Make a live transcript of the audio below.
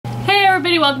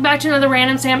everybody, welcome back to another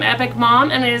Random Sam Epic Mom,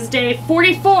 and it is day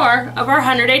 44 of our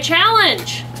 100-day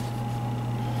challenge.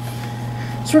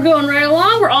 So we're going right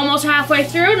along. We're almost halfway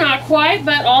through, not quite,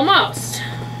 but almost.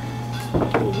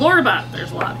 Lord above,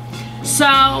 there's a lot.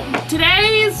 So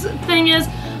today's thing is,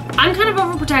 I'm kind of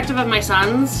overprotective of my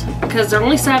sons because they're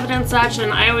only 7 and such,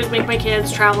 and I always make my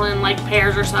kids travel in like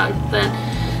pairs or something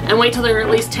and wait till they're at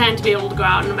least 10 to be able to go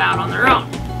out and about on their own.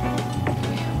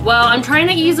 Well, I'm trying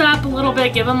to ease up a little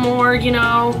bit, give them more, you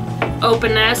know,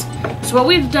 openness. So what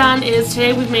we've done is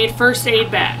today we've made first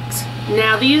aid bags.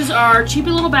 Now these are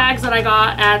cheapy little bags that I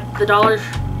got at the Dollar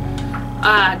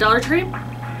Tree.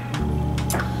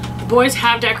 The boys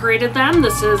have decorated them.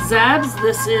 This is Zeb's,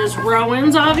 this is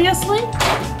Rowan's, obviously.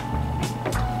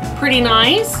 Pretty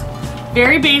nice.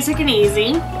 Very basic and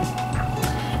easy.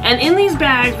 And in these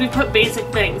bags we put basic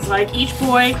things, like each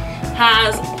boy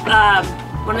has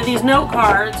one of these note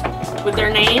cards with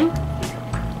their name,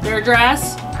 their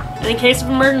address, and in case of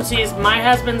emergencies, my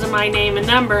husband's and my name and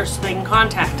number so they can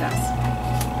contact us.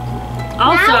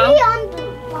 Also,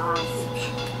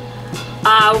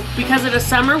 because it is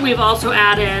summer, we've also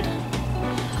added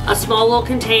a small little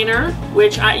container,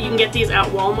 which you can get these at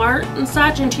Walmart and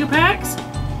such in 2-packs.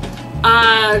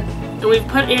 And we've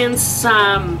put in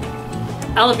some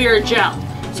aloe vera gel,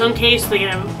 so in case they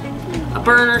get a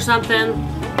burn or something,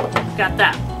 got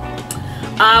that.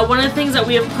 One of the things that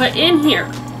we have put in here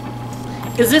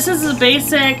is this is a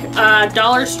basic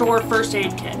dollar store first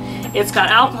aid kit. It's got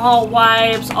alcohol,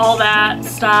 wipes, all that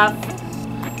stuff.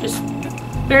 Just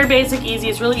very basic, easy.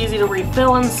 It's really easy to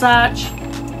refill and such.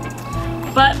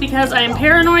 But because I am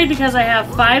paranoid because I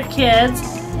have 5 kids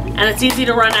and it's easy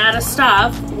to run out of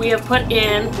stuff, we have put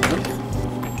in...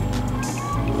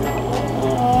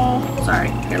 Sorry,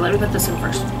 here, let me put this in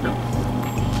first. No.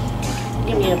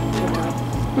 Give me a good time.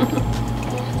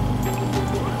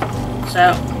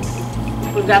 So,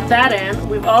 we've got that in.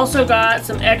 We've also got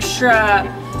some extra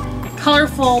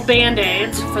colorful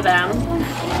Band-Aids for them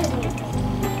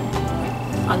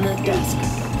on the desk.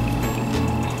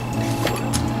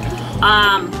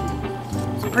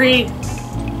 Some pretty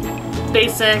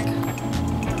basic,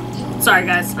 sorry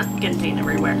guys, I'm getting paint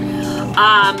everywhere.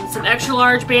 Some extra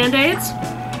large Band-Aids.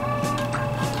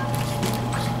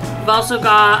 We've also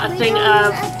got a thing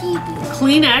of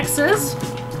Kleenexes,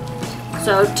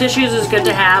 so tissues is good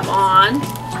to have on,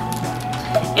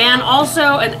 and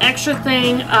also an extra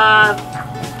thing of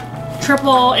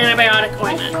triple antibiotic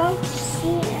ointment.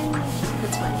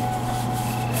 That's fine.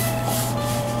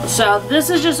 So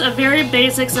this is just a very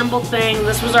basic, simple thing.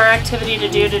 This was our activity to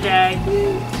do today.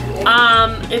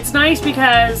 It's nice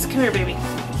because, come here baby,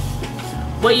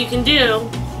 what you can do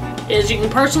is you can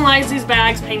personalize these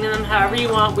bags, paint them however you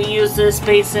want. We use this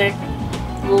basic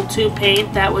little tube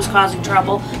paint that was causing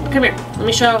trouble. But come here, let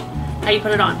me show how you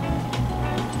put it on.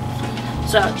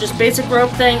 So just basic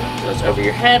rope thing, goes over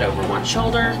your head, over one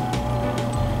shoulder,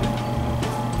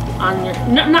 on your,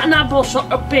 not both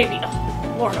shoulders, oh baby,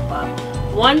 oh, Lord above,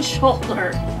 one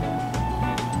shoulder.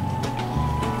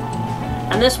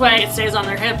 And this way it stays on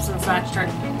their hips and such.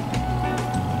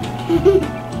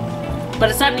 But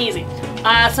it's something easy.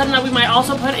 Something that we might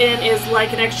also put in is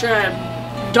like an extra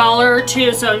 $1 or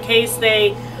 $2, so in case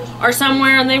they are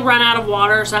somewhere and they run out of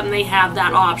water or something, they have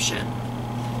that option.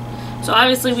 So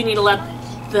obviously we need to let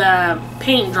the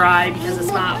paint dry because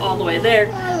it's not all the way there.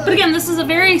 But again, this is a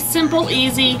very simple,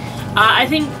 easy, I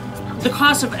think the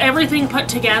cost of everything put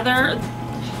together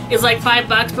is like $5,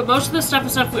 but most of the stuff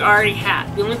is stuff we already had.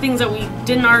 The only things that we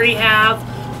didn't already have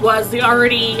was the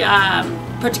already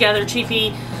put together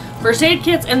cheapy first aid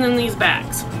kits, and then these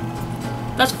bags.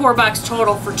 That's $4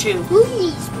 total for 2. Who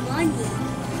needs money?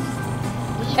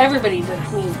 Everybody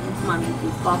needs money,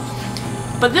 goofball.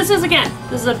 But this is, again,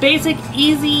 this is a basic,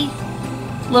 easy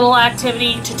little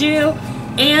activity to do.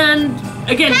 And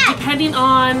again, depending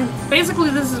on,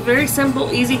 basically this is a very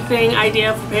simple, easy thing,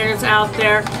 idea for parents out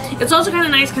there. It's also kind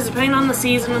of nice because depending on the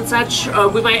season and such,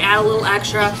 we might add a little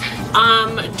extra.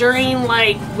 During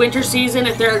like winter season,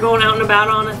 if they're going out and about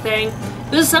on a thing,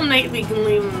 this is something that you can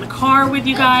leave in the car with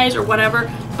you guys or whatever.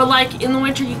 But like in the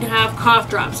winter, you can have cough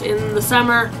drops. In the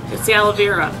summer, it's the aloe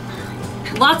vera.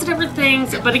 Lots of different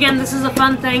things. But again, this is a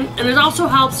fun thing. And it also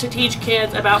helps to teach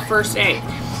kids about first aid.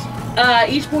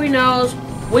 Each boy knows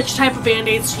which type of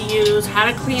Band-Aids to use, how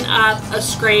to clean up a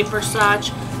scrape or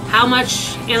such, how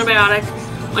much antibiotic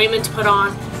ointment to put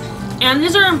on. And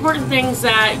these are important things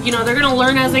that, you know, they're going to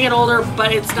learn as they get older,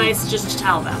 but it's nice just to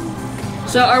tell them.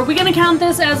 So are we going to count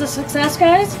this as a success,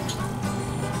 guys?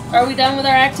 Are we done with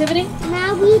our activity?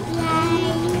 Now we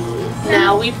play.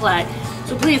 Now we play.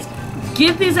 So please,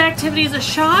 give these activities a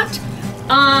shot.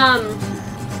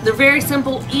 They're very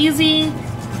simple, easy,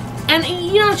 and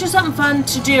you know, it's just something fun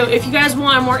to do. If you guys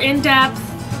want a more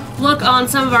in-depth look on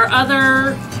some of our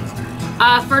other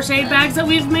first aid bags that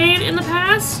we've made in the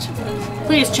past,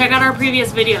 please check out our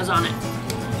previous videos on it.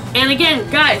 And again,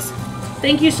 guys,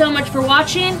 thank you so much for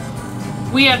watching.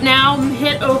 We have now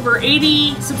hit over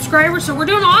 80 subscribers, so we're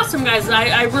doing awesome, guys.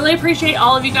 I really appreciate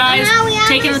all of you guys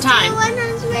taking the time.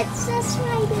 100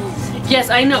 subscribers. Yes,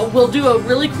 I know. We'll do a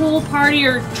really cool party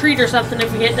or treat or something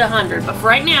if we get to 100. But for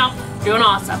right now, we're doing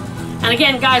awesome. And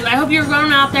again, guys, I hope you're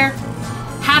going out there,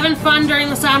 having fun during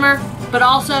the summer, but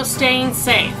also staying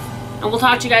safe. And we'll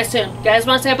talk to you guys soon. You guys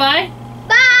want to say bye?